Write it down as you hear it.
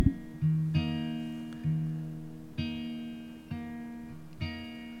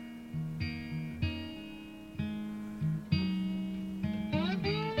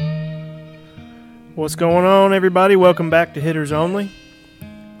What's going on, everybody? Welcome back to Hitters Only.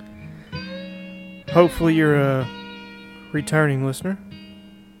 Hopefully you're a returning listener.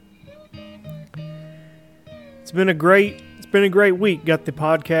 It's been a great week. Got the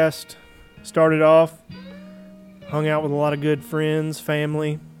podcast started off. Hung out with a lot of good friends,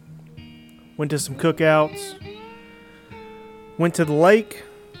 family. Went to some cookouts. Went to the lake.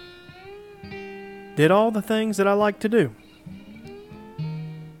 Did all the things that I like to do.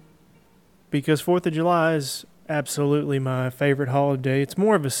 Because 4th of July is absolutely my favorite holiday. It's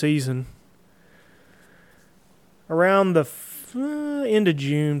more of a season. Around the end of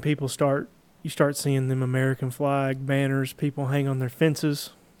June, you start seeing them American flag banners. People hang on their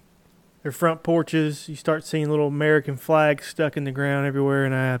fences, their front porches. You start seeing little American flags stuck in the ground everywhere,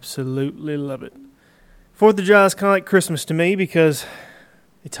 and I absolutely love it. 4th of July is kind of like Christmas to me because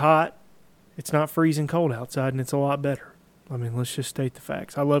it's hot. It's not freezing cold outside, and it's a lot better. I mean, let's just state the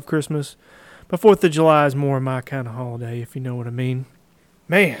facts. I love Christmas, but 4th of July is more my kind of holiday, if you know what I mean.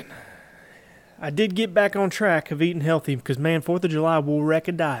 Man, I did get back on track of eating healthy because, man, 4th of July will wreck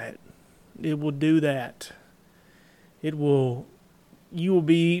a diet. It will do that. You will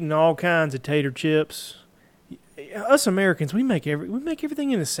be eating all kinds of tater chips. Us Americans, we make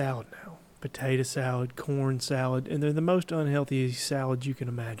everything in a salad now. Potato salad, corn salad, and they're the most unhealthy salads you can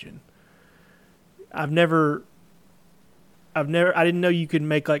imagine. I didn't know you could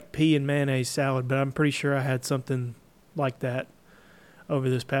make like pea and mayonnaise salad, but I'm pretty sure I had something like that over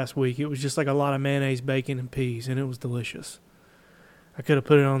this past week. It was just like a lot of mayonnaise, bacon, and peas, and it was delicious. I could have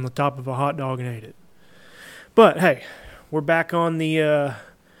put it on the top of a hot dog and ate it. But hey, we're back on the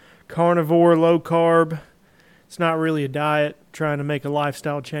carnivore, low carb. It's not really a diet, trying to make a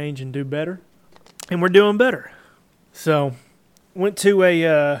lifestyle change and do better. And we're doing better. So, went to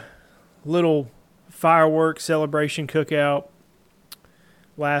a little fireworks celebration cookout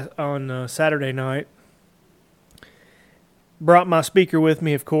on Saturday night. Brought my speaker with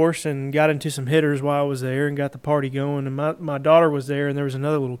me, of course, and got into some hitters while I was there and got the party going. And my daughter was there, and there was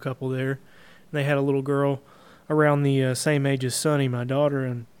another little couple there. And they had a little girl around the same age as Sunny, my daughter,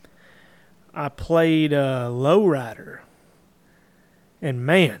 and I played Lowrider. And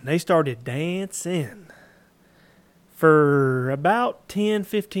man, they started dancing. For about 10,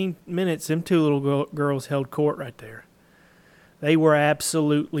 15 minutes, them two little girls held court right there. They were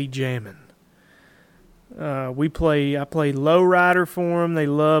absolutely jamming. I played Lowrider for them. They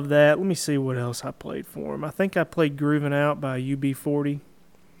loved that. Let me see what else I played for them. I think I played Groovin' Out by UB40.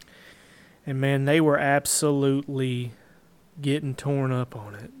 And man, they were absolutely getting torn up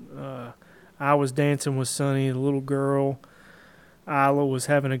on it. I was dancing with Sunny, the little girl. Isla was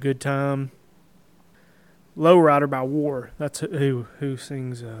having a good time. Lowrider by War. That's who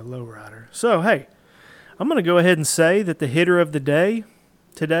sings Lowrider. So, hey, I'm going to go ahead and say that the hitter of the day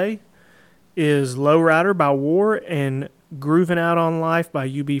today is Lowrider by War and Groovin' Out on Life by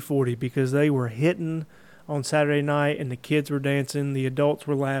UB40 because they were hitting on Saturday night and the kids were dancing, the adults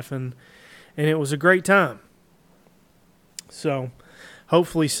were laughing, and it was a great time. So,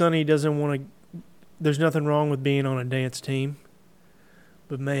 hopefully Sunny doesn't want to – there's nothing wrong with being on a dance team.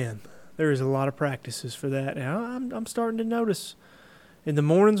 But, man, there is a lot of practices for that. Now, I'm starting to notice in the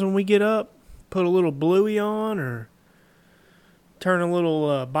mornings when we get up, put a little Bluey on or turn a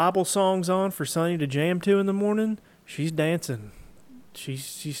little Bible songs on for Sunny to jam to in the morning. She's dancing.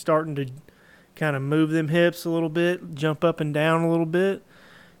 She's starting to kind of move them hips a little bit, jump up and down a little bit.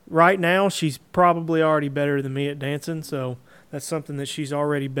 Right now, she's probably already better than me at dancing, so that's something that she's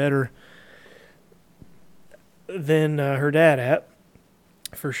already better than her dad at.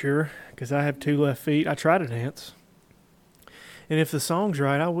 For sure, because I have 2 left feet. I try to dance. And if the song's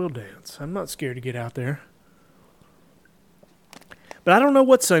right, I will dance. I'm not scared to get out there. But I don't know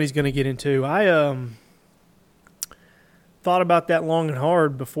what Sunny's going to get into. I thought about that long and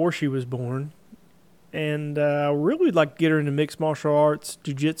hard before she was born. And I really would like to get her into mixed martial arts,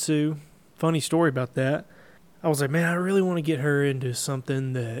 jiu-jitsu. Funny story about that. I was like, man, I really want to get her into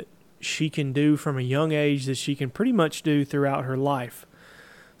something that she can do from a young age that she can pretty much do throughout her life.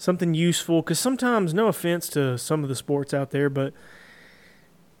 Something useful, because sometimes, no offense to some of the sports out there, but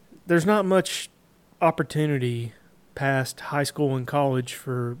there's not much opportunity past high school and college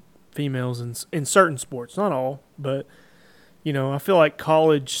for females in certain sports. Not all, but, you know, I feel like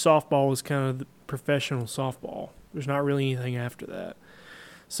college softball is kind of the professional softball. There's not really anything after that.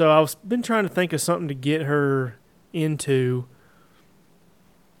 So I've been trying to think of something to get her into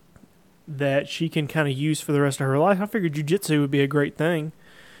that she can kind of use for the rest of her life. I figured jiu-jitsu would be a great thing.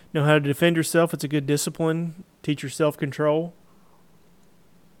 Know how to defend yourself. It's a good discipline. Teach your self-control.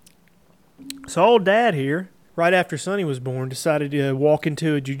 So old Dad here, right after Sonny was born, decided to walk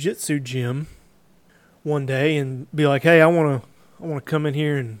into a jiu-jitsu gym one day and be like, hey, I want to come in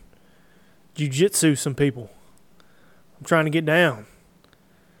here and jiu-jitsu some people. I'm trying to get down.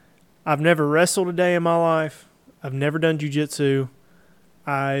 I've never wrestled a day in my life. I've never done jiu-jitsu.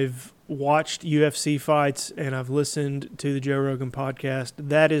 I've watched UFC fights and I've listened to the Joe Rogan podcast.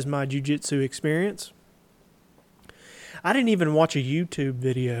 That is my jiu-jitsu experience. I didn't even watch a YouTube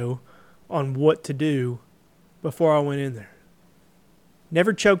video on what to do before I went in there.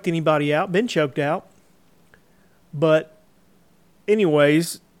 Never choked anybody out. Been choked out. But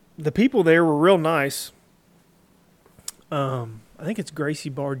anyways, the people there were real nice. I think it's Gracie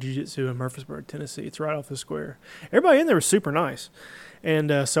Bar Jiu-Jitsu in Murfreesboro, Tennessee. It's right off the square. Everybody in there was super nice.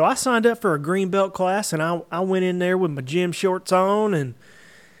 And so I signed up for a green belt class, and I went in there with my gym shorts on. And,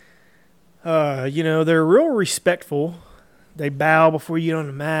 they're real respectful. They bow before you get on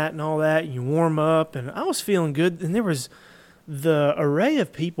the mat and all that. And you warm up. And I was feeling good. And there was the array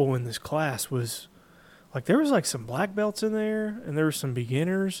of people in this class was, like, there was, like, some black belts in there. And there were some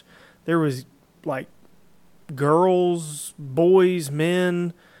beginners. There was, like, girls, boys,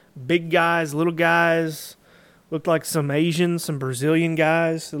 men, big guys, little guys. Looked like some Asians, some Brazilian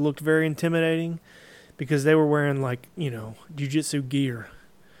guys that looked very intimidating because they were wearing, like, jiu-jitsu gear.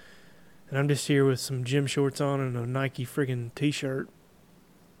 And I'm just here with some gym shorts on and a Nike friggin' t-shirt.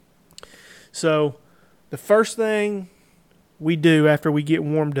 So the first thing we do after we get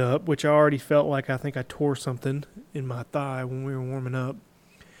warmed up, which I already felt like I think I tore something in my thigh when we were warming up,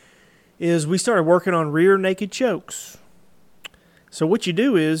 is we started working on rear naked chokes. So what you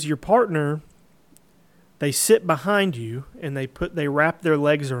do is your partner, they sit behind you and they wrap their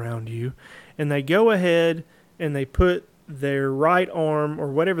legs around you and they go ahead and they put their right arm or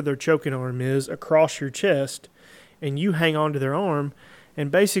whatever their choking arm is across your chest and you hang on to their arm,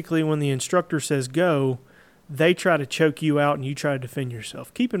 and basically when the instructor says go, they try to choke you out and you try to defend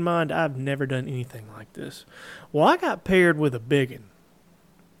yourself. Keep in mind, I've never done anything like this. Well, I got paired with a biggin.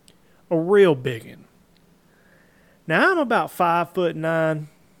 A real biggin. Now I'm about 5'9",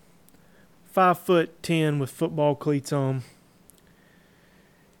 5'10" with football cleats on.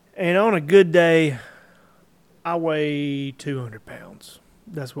 And on a good day, I weigh 200 pounds.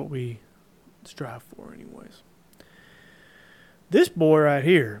 That's what we strive for anyways. This boy right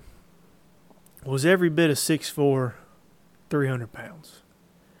here was every bit of 6'4", 300 pounds.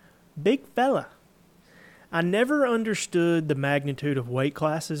 Big fella. I never understood the magnitude of weight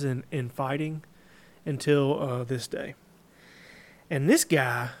classes in fighting until this day. And this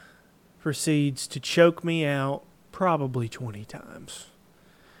guy proceeds to choke me out probably 20 times.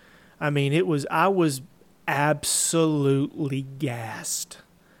 I mean, I was absolutely gassed,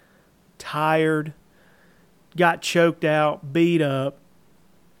 tired, got choked out, beat up,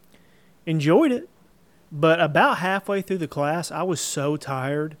 enjoyed it. But about halfway through the class, I was so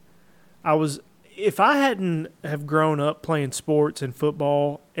tired. If I hadn't have grown up playing sports and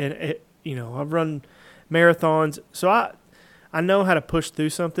football, and I've run marathons, so I know how to push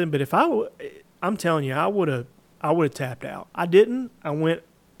through something. But I'm telling you, I would have tapped out. I didn't.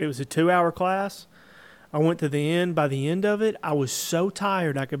 It was a 2-hour class. I went to the end. By the end of it, I was so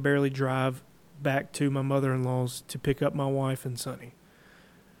tired I could barely drive back to my mother-in-law's to pick up my wife and Sonny.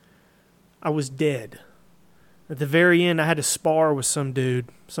 I was dead. At the very end, I had to spar with some dude,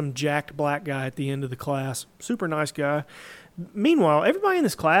 some jacked black guy at the end of the class. Super nice guy. Meanwhile, everybody in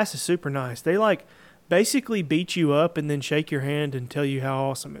this class is super nice. They basically beat you up and then shake your hand and tell you how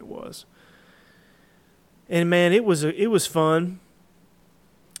awesome it was. And man, it was fun.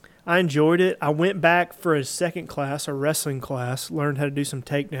 I enjoyed it. I went back for a second class, a wrestling class, learned how to do some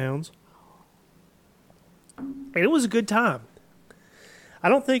takedowns. And it was a good time.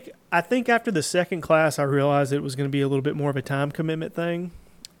 I think after the second class, I realized it was going to be a little bit more of a time commitment thing.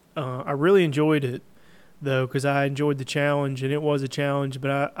 I really enjoyed it, though, because I enjoyed the challenge, and it was a challenge,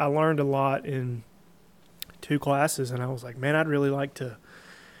 but I learned a lot in 2 classes, and I was like, man, I'd really like to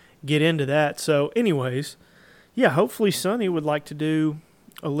get into that. So anyways, yeah, hopefully Sonny would like to do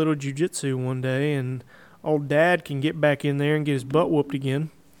a little jiu-jitsu one day, and old Dad can get back in there and get his butt whooped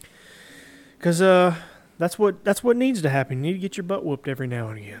again. Because that's what needs to happen. You need to get your butt whooped every now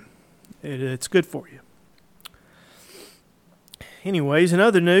and again. It's good for you. Anyways, in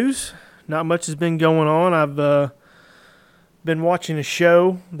other news, not much has been going on. I've been watching a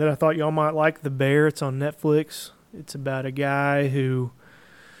show that I thought y'all might like, The Bear. It's on Netflix. It's about a guy who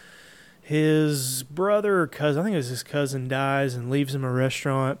his brother or cousin, I think it was his cousin, dies and leaves him a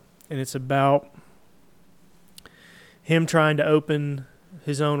restaurant. And it's about him trying to open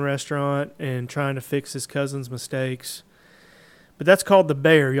his own restaurant and trying to fix his cousin's mistakes. But that's called The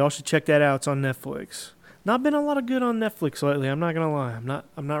Bear. Y'all should check that out. It's on Netflix. Not been a lot of good on Netflix lately. I'm not gonna lie.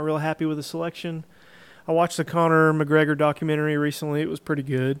 I'm not real happy with the selection. I watched the Conor McGregor documentary recently. It was pretty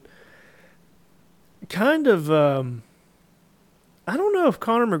good. Kind of, I don't know if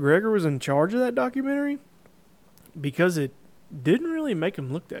Conor McGregor was in charge of that documentary because it didn't really make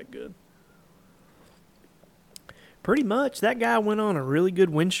him look that good. Pretty much, that guy went on a really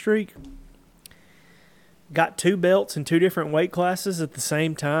good win streak. Got 2 belts in 2 different weight classes at the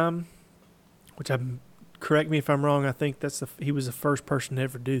same time, which correct me if I'm wrong, I think he was the first person to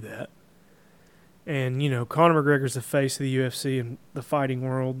ever do that. And, Conor McGregor's the face of the UFC and the fighting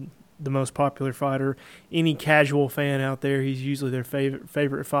world, the most popular fighter. Any casual fan out there, he's usually their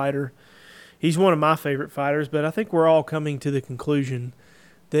favorite fighter. He's one of my favorite fighters, but I think we're all coming to the conclusion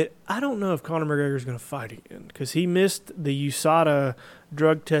that I don't know if Conor McGregor's going to fight again because he missed the USADA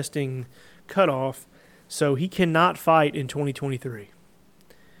drug testing cutoff, so he cannot fight in 2023.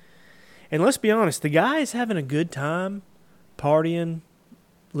 And let's be honest, the guy is having a good time, partying,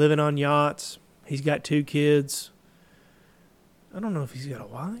 living on yachts. He's got 2 kids. I don't know if he's got a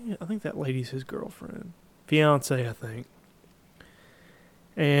wife. I think that lady's his girlfriend. Fiance, I think.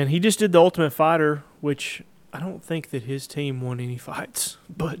 And he just did The Ultimate Fighter, which I don't think that his team won any fights.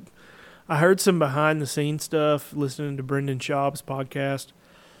 But I heard some behind-the-scenes stuff listening to Brendan Schaub's podcast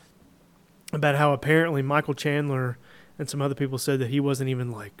about how apparently Michael Chandler and some other people said that he wasn't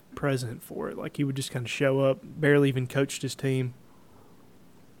even, present for it. Like, he would just kind of show up, barely even coached his team.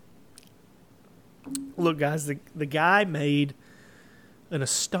 Look, guys, the guy made an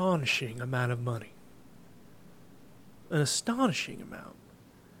astonishing amount of money. An astonishing amount.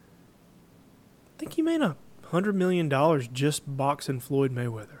 I think he made $100 million just boxing Floyd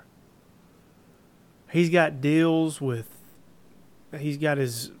Mayweather. He's got deals with... He's got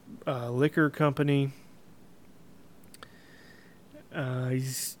his liquor company. He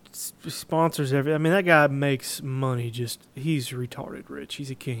sponsors everything. I mean, that guy makes money he's retarded rich.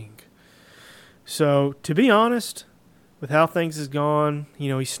 He's a king. So, to be honest, with how things has gone,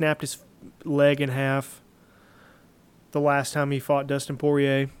 he snapped his leg in half the last time he fought Dustin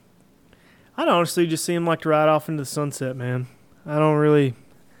Poirier. I'd honestly just see him to ride off into the sunset, man. I don't really...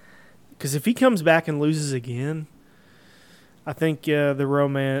 Because if he comes back and loses again, I think the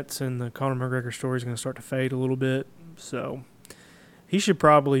romance and the Conor McGregor story is going to start to fade a little bit. So, he should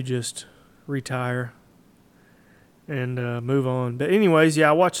probably just retire and move on. But anyways,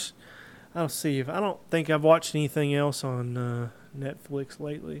 yeah, I don't think I've watched anything else on Netflix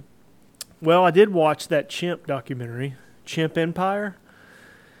lately. Well, I did watch that Chimp documentary, Chimp Empire.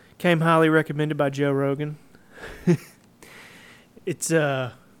 Came highly recommended by Joe Rogan. It's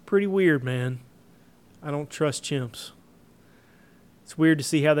pretty weird, man. I don't trust chimps. It's weird to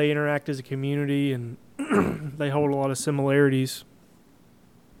see how they interact as a community, and they hold a lot of similarities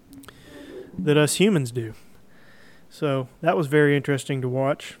that us humans do. So that was very interesting to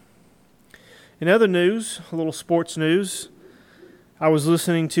watch. In other news, a little sports news, I was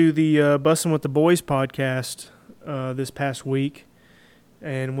listening to the Bussin' with the Boys podcast this past week,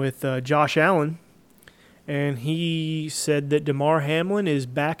 and with Josh Allen, and he said that Damar Hamlin is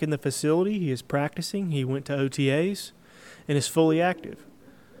back in the facility. He is practicing. He went to OTAs and is fully active.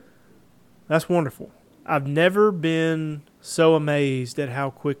 That's wonderful. I've never been so amazed at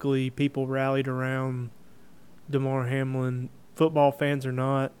how quickly people rallied around Damar Hamlin, football fans or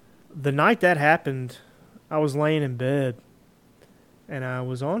not. The night that happened, I was laying in bed, and I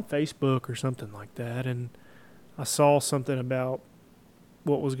was on Facebook or something like that, and I saw something about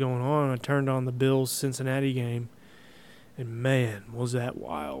what was going on. I turned on the Bills-Cincinnati game, and man, was that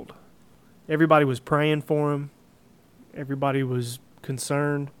wild. Everybody was praying for him. Everybody was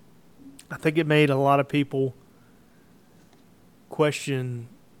concerned. I think it made a lot of people question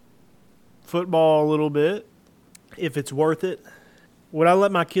football a little bit, if it's worth it. Would I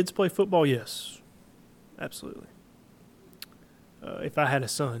let my kids play football? Yes, absolutely. If I had a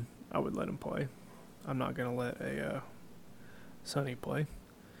son, I would let him play. I'm not going to let a Sonny play.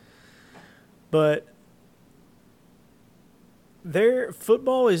 But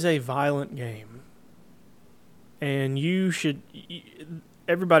football is a violent game. And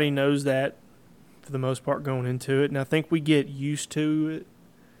everybody knows that for the most part going into it. And I think we get used to it.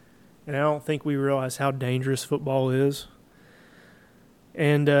 And I don't think we realize how dangerous football is.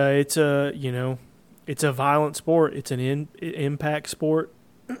 And it's a violent sport. It's an impact sport.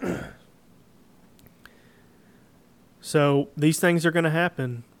 So these things are going to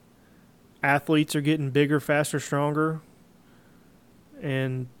happen. Athletes are getting bigger, faster, stronger,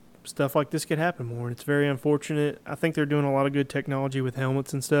 and stuff like this could happen more. And it's very unfortunate. I think they're doing a lot of good technology with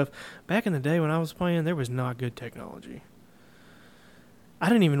helmets and stuff. Back in the day when I was playing, there was not good technology. I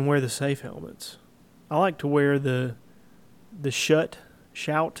didn't even wear the safe helmets. I like to wear the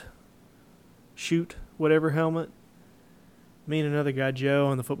shoot, whatever helmet. Me and another guy, Joe,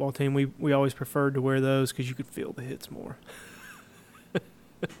 on the football team, we always preferred to wear those because you could feel the hits more.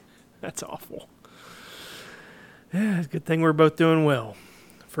 That's awful. Yeah, it's a good thing we're both doing well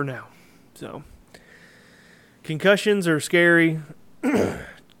for now. So, concussions are scary.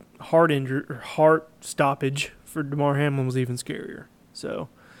 Heart stoppage for Damar Hamlin was even scarier. So,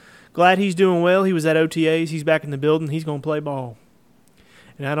 glad he's doing well. He was at OTAs. He's back in the building. He's going to play ball.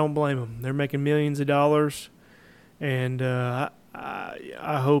 And I don't blame him. They're making millions of dollars. And I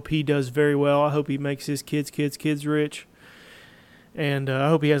hope he does very well. I hope he makes his kids rich. And I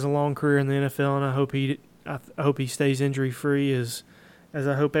hope he has a long career in the NFL. And I hope he stays injury free as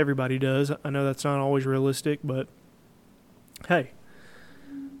I hope everybody does. I know that's not always realistic, but hey,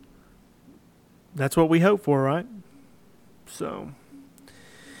 that's what we hope for, right? So,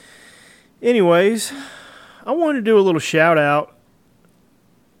 anyways, I wanted to do a little shout out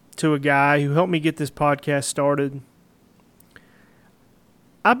to a guy who helped me get this podcast started.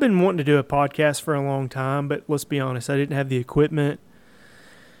 I've been wanting to do a podcast for a long time, but let's be honest, I didn't have the equipment,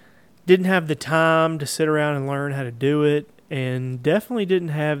 didn't have the time to sit around and learn how to do it, and definitely didn't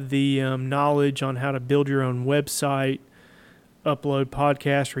have the knowledge on how to build your own website, upload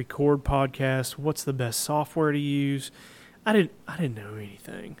podcasts, record podcasts, what's the best software to use. I didn't know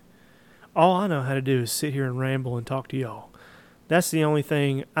anything. All I know how to do is sit here and ramble and talk to y'all. That's the only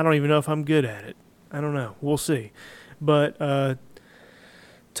thing. I don't even know if I'm good at it. I don't know. We'll see. But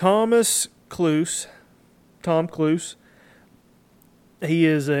Tom Cluse, he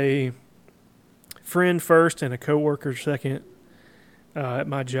is a friend first and a coworker second at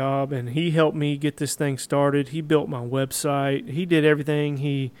my job, and he helped me get this thing started. He built my website. He did everything.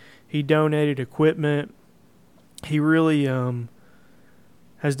 He donated equipment. He really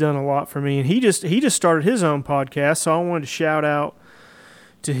has done a lot for me, and he just started his own podcast. So I wanted to shout out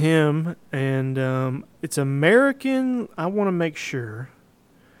to him, and it's American. I want to make sure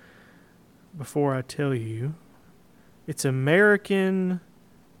before I tell you, it's American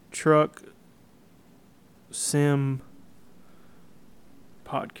Truck Sim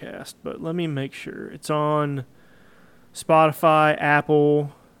Podcast, but let me make sure. It's on Spotify,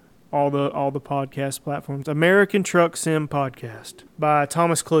 Apple, all the podcast platforms. American Truck Sim Podcast by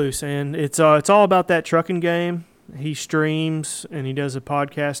Thomas Cluse, and it's all about that trucking game. He streams and he does a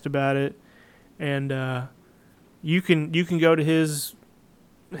podcast about it, and you can go to his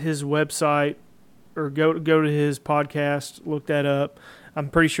website or go to his podcast, look that up. I'm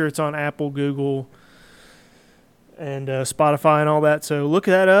pretty sure it's on Apple, Google, and Spotify and all that. So look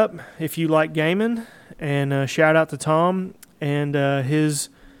that up if you like gaming. And shout out to Tom. And his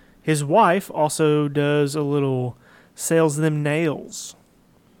wife also does sells them nails.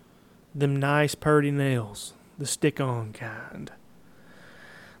 Them nice, purty nails. The stick-on kind.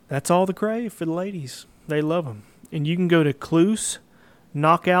 That's all the crave for the ladies. They love them. And you can go to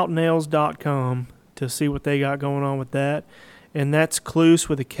KlooseKnockoutNails.com to see what they got going on with that. And that's Kloos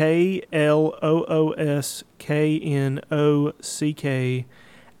with a KLOOSKNOCK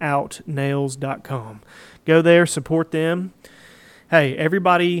outnails.com. Go there, support them. Hey,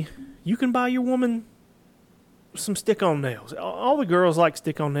 everybody, you can buy your woman some stick-on nails. All the girls like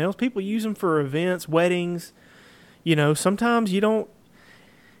stick-on nails. People use them for events, weddings. You know, sometimes you don't,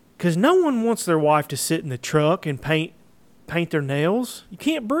 because no one wants their wife to sit in the truck and paint their nails. You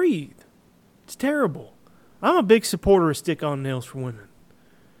can't breathe. It's terrible. I'm a big supporter of stick-on nails for women.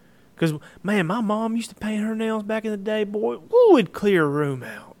 Because, man, my mom used to paint her nails back in the day. Boy, who would clear a room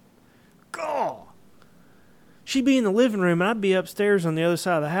out? God. She'd be in the living room, and I'd be upstairs on the other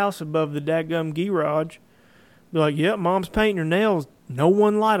side of the house above the dadgum garage. Be like, yep, Mom's painting her nails. No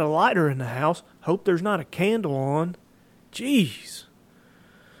one light a lighter in the house. Hope there's not a candle on. Jeez.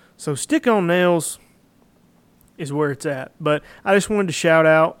 So stick-on nails is where it's at. But I just wanted to shout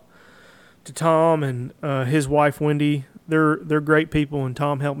out to Tom and his wife Wendy. They're great people, and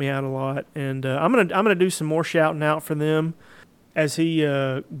Tom helped me out a lot. And I'm gonna do some more shouting out for them as he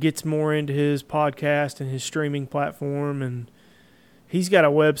gets more into his podcast and his streaming platform. And he's got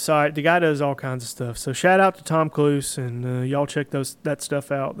a website. The guy does all kinds of stuff. So shout out to Tom Cluse, and y'all check that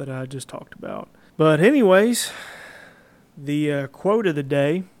stuff out that I just talked about. But anyways, the quote of the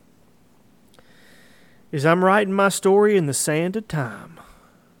day is, "I'm writing my story in the sand of time."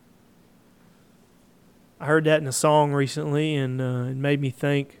 I heard that in a song recently, and it made me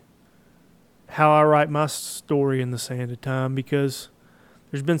think how I write my story in the sand of time, because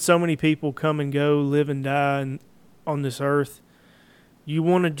there's been so many people come and go, live and die on this earth. You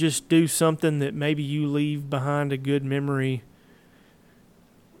want to just do something that maybe you leave behind a good memory,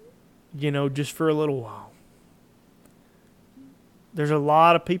 just for a little while. There's a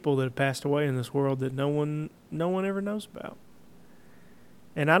lot of people that have passed away in this world that no one ever knows about.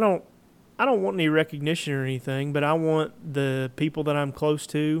 And I don't want any recognition or anything, but I want the people that I'm close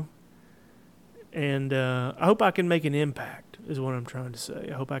to, and I hope I can make an impact, is what I'm trying to say.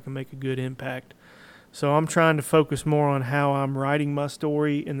 I hope I can make a good impact. So I'm trying to focus more on how I'm writing my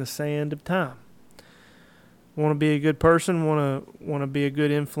story in the sand of time. Want to be a good person, want to be a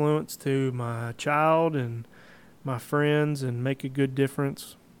good influence to my child and my friends and make a good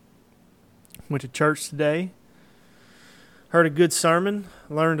difference. Went to church today. Heard a good sermon,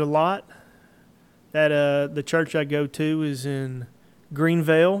 learned a lot. That the church I go to is in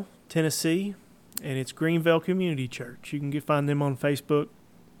Greenvale, Tennessee, and it's Greenvale Community Church. You can find them on Facebook.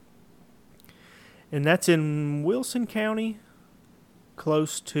 And that's in Wilson County,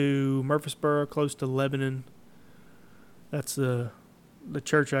 close to Murfreesboro, close to Lebanon. That's the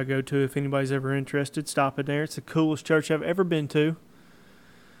church I go to. If anybody's ever interested, stop in there. It's the coolest church I've ever been to.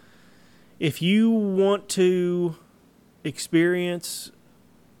 If you want to experience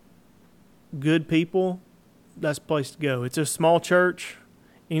good people, that's the place to go. It's a small church.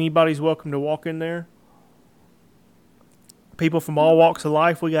 Anybody's welcome to walk in there. People from all walks of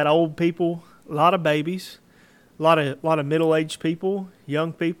life. We got old people, a lot of babies, a lot of middle-aged people,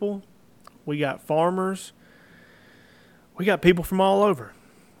 young people. We got farmers. We got people from all over.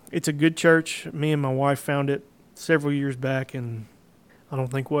 It's a good church. Me and my wife found it several years back, and I don't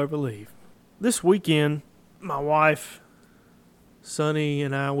think we'll ever leave. This weekend, my wife, Sonny,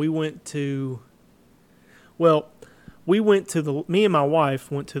 and I, me and my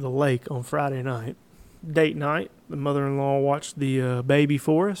wife went to the lake on Friday night. Date night. The mother-in-law watched the baby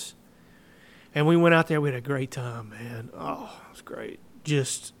for us. And we went out there. We had a great time, man. Oh, it was great.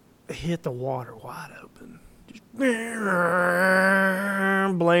 Just hit the water wide open. Just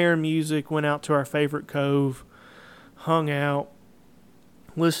blaring music. Went out to our favorite cove. Hung out.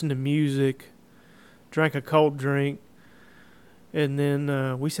 Listened to music. Drank a cold drink. And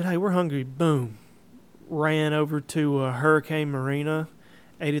then we said, hey, we're hungry. Boom. Ran over to Hurricane Marina.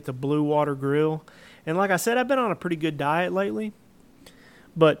 Ate at the Blue Water Grill. And like I said, I've been on a pretty good diet lately.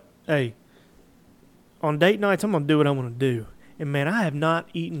 But, hey, on date nights, I'm going to do what I want to do. And, man, I have not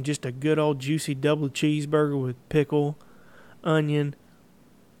eaten just a good old juicy double cheeseburger with pickle, onion,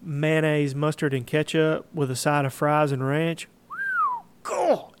 mayonnaise, mustard, and ketchup with a side of fries and ranch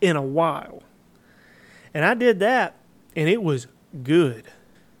in a while. And I did that, and it was good.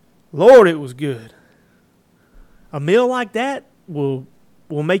 Lord, it was good. A meal like that will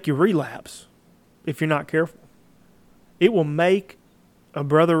make you relapse if you're not careful. It will make a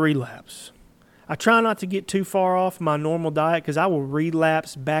brother relapse. I try not to get too far off my normal diet because I will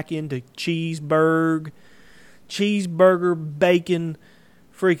relapse back into cheeseburger, bacon,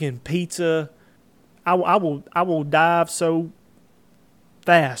 freaking pizza. I will dive so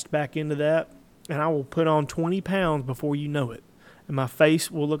fast back into that, and I will put on 20 pounds before you know it. And my face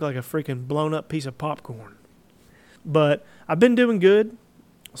will look like a freaking blown up piece of popcorn. But I've been doing good,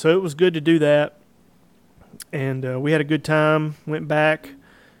 so it was good to do that. And we had a good time, went back,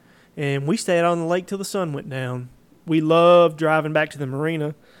 and we stayed on the lake till the sun went down. We love driving back to the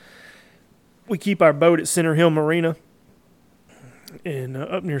marina. We keep our boat at Center Hill Marina and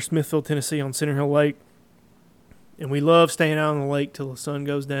up near Smithville, Tennessee on Center Hill Lake. And we love staying out on the lake till the sun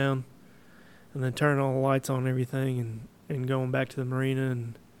goes down and then turning all the lights on and everything and going back to the marina.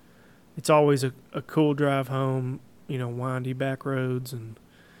 And it's always a cool drive home, windy back roads and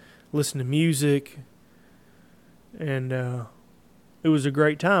listen to music. And it was a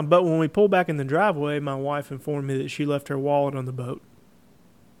great time. But when we pulled back in the driveway, my wife informed me that she left her wallet on the boat.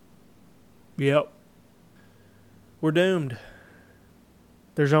 Yep. We're doomed.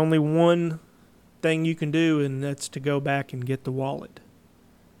 There's only one thing you can do, and that's to go back and get the wallet.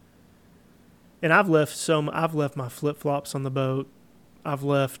 And I've left my flip-flops on the boat. I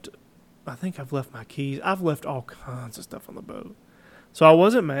think I've left my keys. I've left all kinds of stuff on the boat. So I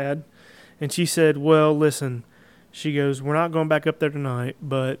wasn't mad. And she said, well, listen, she goes, we're not going back up there tonight,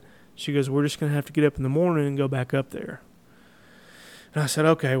 but she goes, we're just going to have to get up in the morning and go back up there. And I said,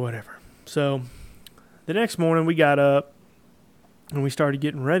 okay, whatever. So the next morning we got up and we started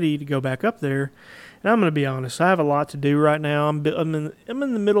getting ready to go back up there. And I'm going to be honest, I have a lot to do right now. I'm in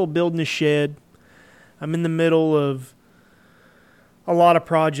the middle of building a shed. I'm in the middle of a lot of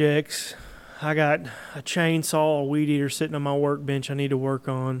projects. I got a chainsaw, a weed eater sitting on my workbench I need to work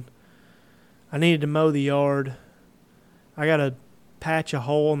on. I needed to mow the yard. I got to patch a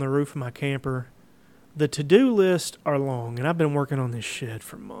hole in the roof of my camper. The to-do lists are long, and I've been working on this shed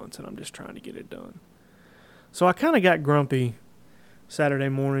for months, and I'm just trying to get it done. So I kind of got grumpy Saturday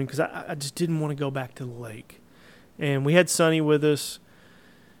morning because I just didn't want to go back to the lake. And we had Sunny with us,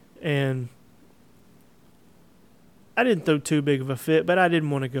 and I didn't throw too big of a fit, but I didn't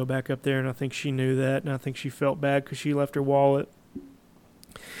want to go back up there, and I think she knew that, and I think she felt bad because she left her wallet.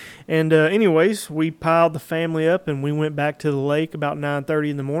 And anyways, we piled the family up, and we went back to the lake about 9:30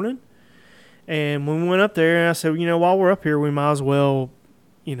 in the morning. And when we went up there, I said, while we're up here, we might as well,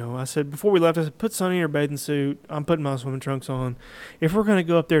 I said, before we left, I said, put Sunny in her bathing suit. I'm putting my swimming trunks on. If we're going to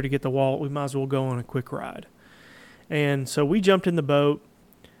go up there to get the wallet, we might as well go on a quick ride. And so we jumped in the boat,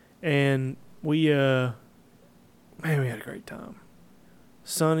 and we had a great time.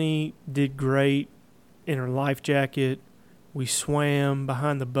 Sunny did great in her life jacket. We swam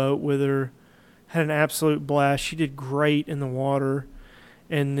behind the boat with her, had an absolute blast. She did great in the water.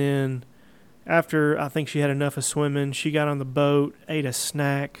 And then after I think she had enough of swimming, she got on the boat, ate a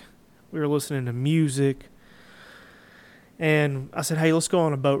snack. We were listening to music. And I said, hey, let's go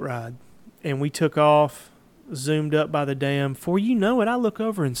on a boat ride. And we took off, zoomed up by the dam. Before you know it, I look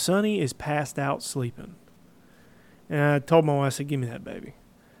over and Sunny is passed out sleeping. And I told my wife, I said, give me that baby.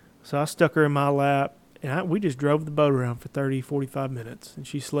 So I stuck her in my lap. And we just drove the boat around for 30, 45 minutes, and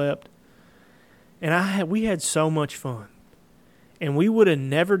she slept. And we had so much fun. And we would have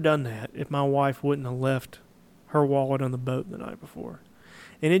never done that if my wife wouldn't have left her wallet on the boat the night before.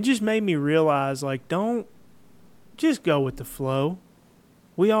 And it just made me realize, don't just go with the flow.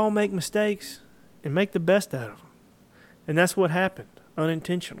 We all make mistakes and make the best out of them. And that's what happened,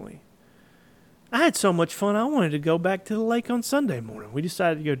 unintentionally. I had so much fun, I wanted to go back to the lake on Sunday morning. We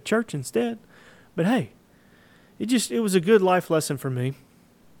decided to go to church instead. But hey, it was a good life lesson for me.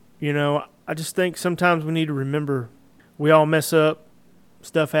 I just think sometimes we need to remember we all mess up,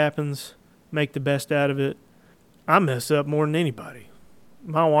 stuff happens, make the best out of it. I mess up more than anybody.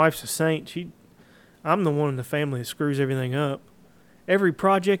 My wife's a saint. I'm the one in the family that screws everything up. Every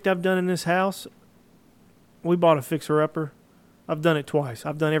project I've done in this house, we bought a fixer-upper. I've done it twice.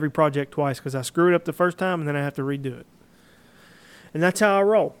 I've done every project twice because I screw it up the first time and then I have to redo it. And that's how I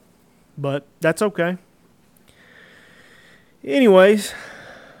roll. But that's okay. Anyways,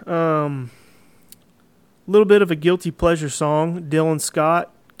 little bit of a guilty pleasure song. Dylan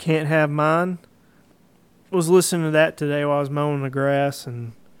Scott, Can't Have Mine. Was listening to that today while I was mowing the grass,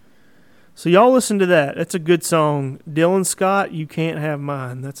 and so y'all listen to that. That's a good song. Dylan Scott, You Can't Have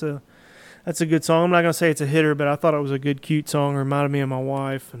Mine. That's a good song. I'm not gonna say it's a hitter, but I thought it was a good, cute song. It reminded me of my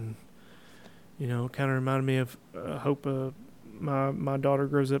wife, and kind of reminded me of hope. My daughter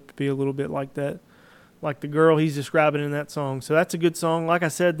grows up to be a little bit like that, like the girl he's describing in that song. So that's a good song. Like I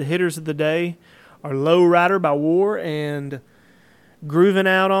said, the hitters of the day are Low Rider by War and Groovin'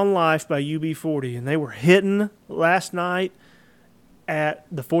 Out on Life by UB40. And they were hitting last night at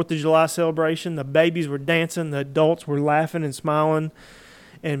the 4th of July celebration. The babies were dancing. The adults were laughing and smiling.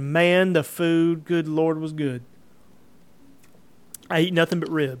 And man, the food, good Lord, was good. I eat nothing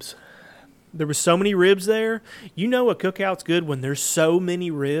but ribs. There were so many ribs there. A cookout's good when there's so many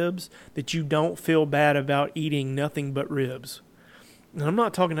ribs that you don't feel bad about eating nothing but ribs. And I'm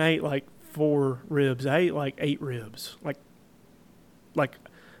not talking I ate like 4 ribs. I ate like 8 ribs. Like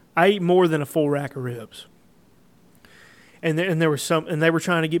I ate more than a full rack of ribs. And there was some, and they were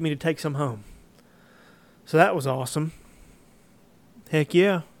trying to get me to take some home. So that was awesome. Heck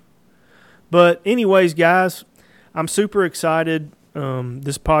yeah. But anyways, guys, I'm super excited.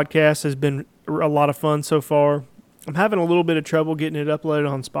 This podcast has been a lot of fun so far. I'm having a little bit of trouble getting it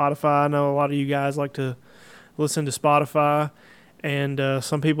uploaded on Spotify. I know a lot of you guys like to listen to Spotify, and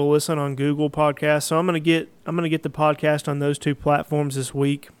some people listen on Google Podcasts. So I'm gonna get the podcast on those 2 platforms this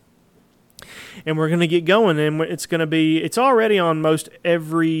week, and we're gonna get going. And it's already on most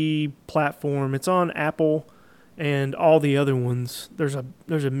every platform. It's on Apple and all the other ones. There's a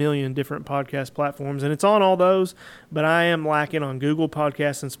million different podcast platforms, and it's on all those, but I am lacking on Google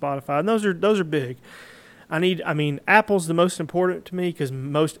Podcasts and Spotify, and those are big. Apple's the most important to me because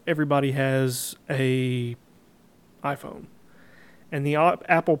most everybody has a iPhone, and the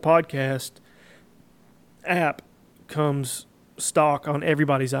Apple Podcast app comes stock on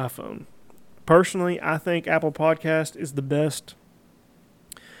everybody's iPhone. Personally, I think Apple Podcast is the best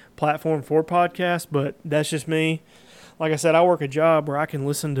platform for podcasts, but that's just me. Like I said, I work a job where I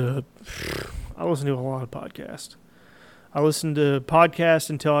listen to a lot of podcasts. I listen to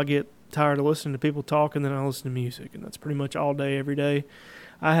podcasts until I get tired of listening to people talk, and then I listen to music, and that's pretty much all day, every day.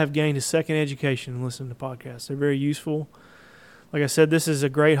 I have gained a second education in listening to podcasts. They're very useful. Like I said, this is a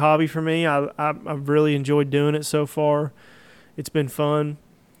great hobby for me. I've really enjoyed doing it so far. It's been fun.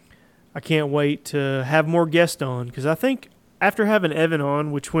 I can't wait to have more guests on, because I think after having Evan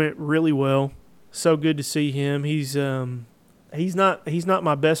on, which went really well, so good to see him. He's not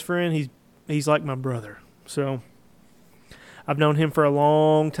my best friend. He's like my brother. So I've known him for a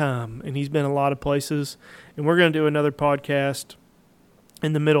long time, and he's been a lot of places. And we're going to do another podcast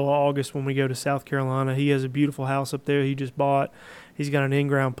in the middle of August when we go to South Carolina. He has a beautiful house up there he just bought. He's got an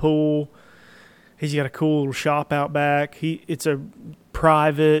in-ground pool. He's got a cool little shop out back. It's a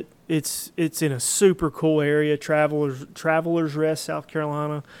private. It's in a super cool area, Travelers Rest, South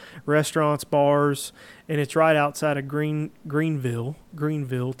Carolina, restaurants, bars, and it's right outside of Greenville,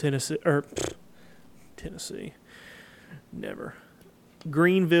 Tennessee, never,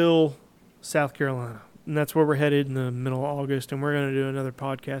 Greenville, South Carolina, and that's where we're headed in the middle of August, and we're going to do another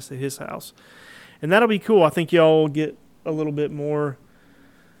podcast at his house, and that'll be cool. I think y'all will get a little bit more,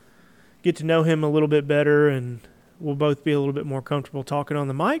 get to know him a little bit better, and we'll both be a little bit more comfortable talking on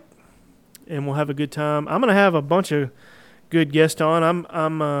the mic. And we'll have a good time. I'm gonna have a bunch of good guests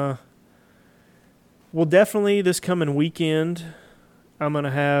on. We'll definitely this coming weekend. I'm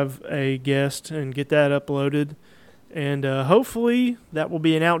gonna have a guest and get that uploaded, and hopefully that will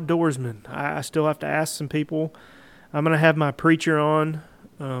be an outdoorsman. I still have to ask some people. I'm gonna have my preacher on,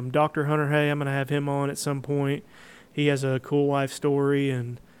 Dr. Hunter Hay. I'm gonna have him on at some point. He has a cool life story,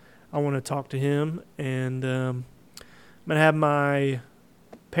 and I want to talk to him. And I'm gonna have my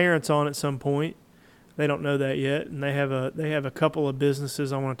parents on at some point. They don't know that yet, and they have a couple of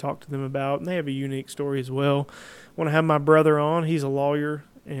businesses I want to talk to them about, and they have a unique story as well. I want to have my brother on. He's a lawyer,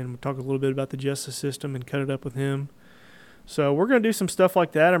 and we'll talk a little bit about the justice system and cut it up with him. So we're going to do some stuff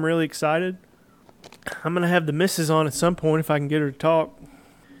like that. I'm really excited. I'm going to have the missus on at some point if I can get her to talk.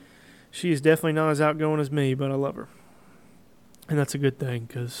 She is definitely not as outgoing as me, but I love her, and that's a good thing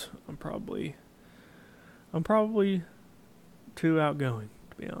because I'm probably too outgoing,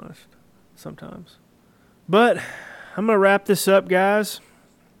 to be honest, sometimes. But I'm going to wrap this up, guys,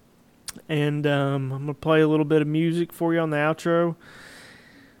 and I'm going to play a little bit of music for you on the outro.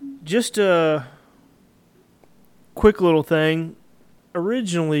 Just a quick little thing.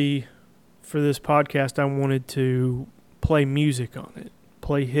 Originally, for this podcast, I wanted to play music on it,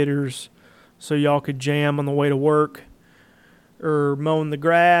 play hitters, so y'all could jam on the way to work or mowing the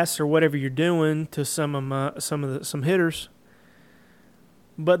grass or whatever you're doing to some hitters.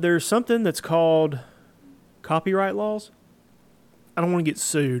 But there's something that's called copyright laws. I don't want to get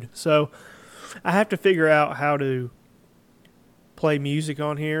sued, so I have to figure out how to play music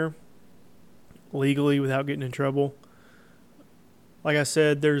on here legally without getting in trouble. Like I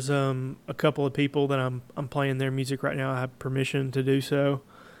said, there's a couple of people that I'm playing their music right now. I have permission to do so,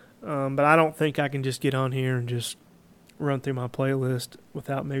 but I don't think I can just get on here and just run through my playlist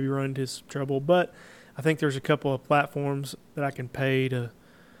without maybe running into some trouble. But I think there's a couple of platforms that I can pay to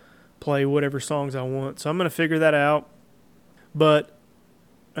play whatever songs I want. So I'm going to figure that out. But,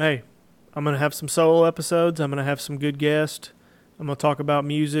 hey, I'm going to have some solo episodes. I'm going to have some good guests. I'm going to talk about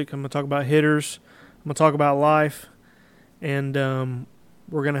music. I'm going to talk about hitters. I'm going to talk about life. And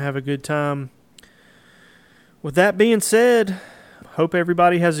we're going to have a good time. With that being said, hope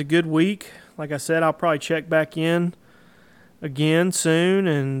everybody has a good week. Like I said, I'll probably check back in again soon,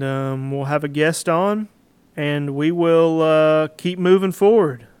 and we'll have a guest on, and we will keep moving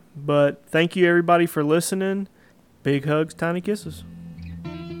forward. But thank you, everybody, for listening. Big hugs, tiny kisses.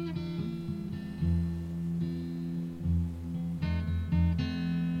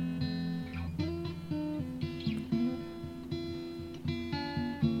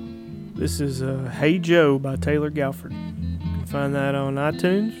 This is Hey Joe by Taylor Galford. You can find that on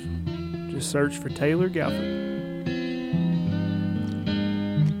iTunes. Just search for Taylor Galford.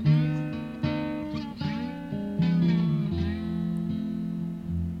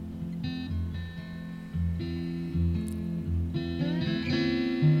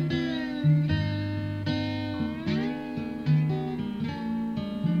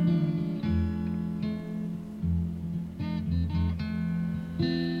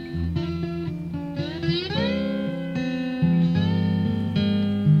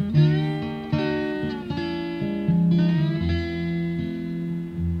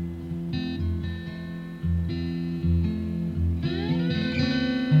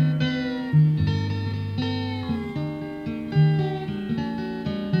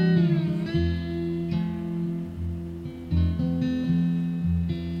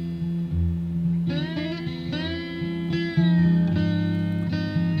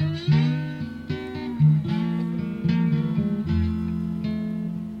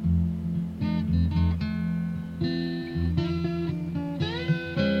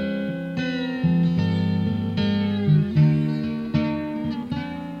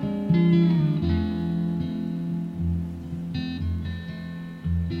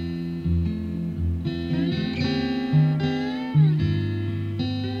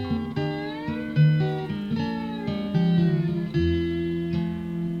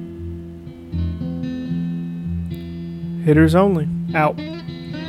 Hitters only. Out.